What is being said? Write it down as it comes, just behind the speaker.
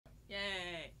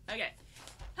Okay.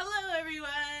 Hello, everyone.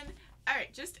 All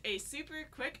right, just a super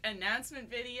quick announcement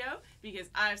video because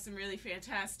I have some really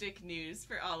fantastic news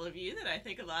for all of you that I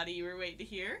think a lot of you were waiting to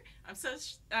hear. I'm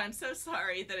so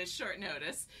sorry that it's short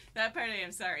notice. That part I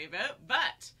am sorry about,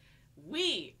 but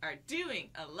we are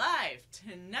doing a live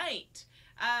tonight.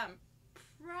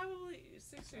 Probably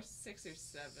six or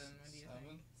seven. What do you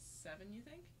think? 7, you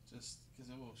think? Just because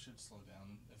it should slow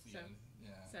down if we Seven?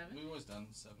 yeah. 7? We've always done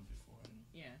 7 before.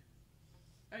 Yeah.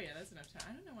 Oh yeah, that's enough time.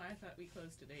 I don't know why I thought we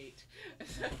closed at 8.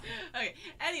 Okay,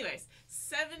 anyways,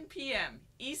 7 p.m.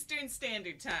 Eastern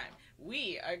Standard Time,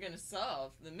 we are going to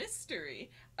solve the mystery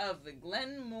of the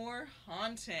Glenmore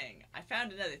Haunting. I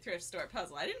found another thrift store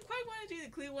puzzle. I didn't quite want to do the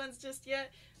clue ones just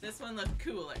yet. This one looked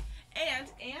cooler. And.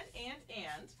 There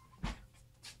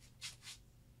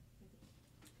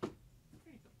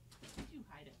you go. You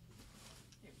hide it.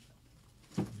 There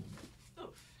we go.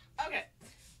 Oof. Okay.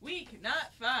 We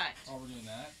cannot find Oh, we're doing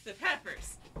that? the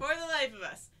peppers for the life of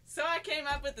us. So I came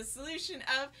up with the solution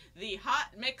of the hot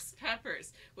mixed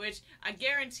peppers, which I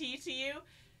guarantee to you,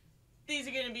 these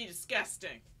are going to be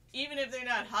disgusting. Even if they're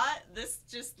not hot, this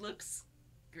just looks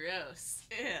gross.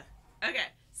 Ugh.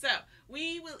 Okay, so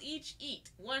we will each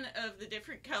eat one of the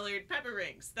different colored pepper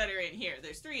rings that are in here.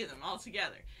 There's 3 of them all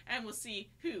together. And we'll see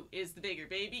who is the bigger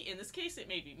baby. In this case, it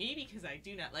may be me because I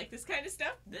do not like this kind of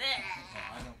stuff. Blech.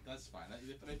 Oh, I don't. That's fine.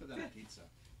 They put that on pizza.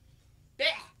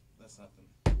 Blech. That's nothing.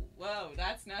 Whoa,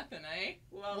 that's nothing, eh?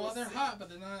 Well, they're hot, but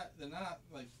they're not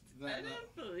like. I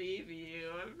don't believe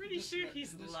you. I'm pretty sure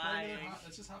he's lying.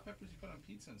 It's just hot peppers you put on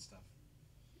pizza and stuff.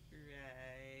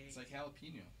 Right. It's like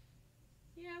jalapeno.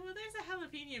 Yeah, well, there's a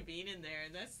jalapeno bean in there.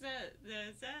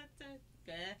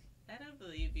 I don't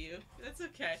believe you. That's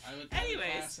okay.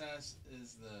 Anyways. Class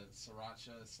is the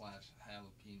sriracha /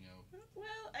 jalapeno.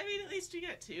 Well, I mean, at least we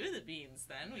got 2 of the beans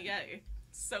then. We got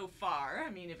so far. I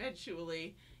mean,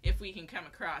 eventually, if we can come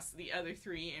across the other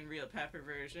 3 in real pepper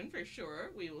version, for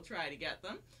sure, we will try to get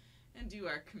them and do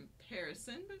our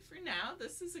comparison. But for now,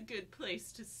 this is a good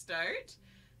place to start.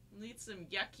 We'll eat some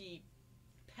yucky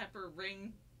pepper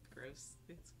ring. Gross.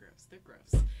 It's gross. They're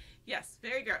gross. Yes,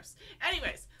 very gross.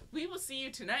 Anyways, we will see you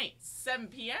tonight, 7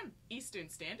 p.m. Eastern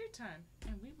Standard Time,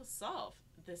 and we will solve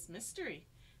this mystery.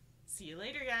 See you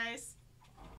later, guys.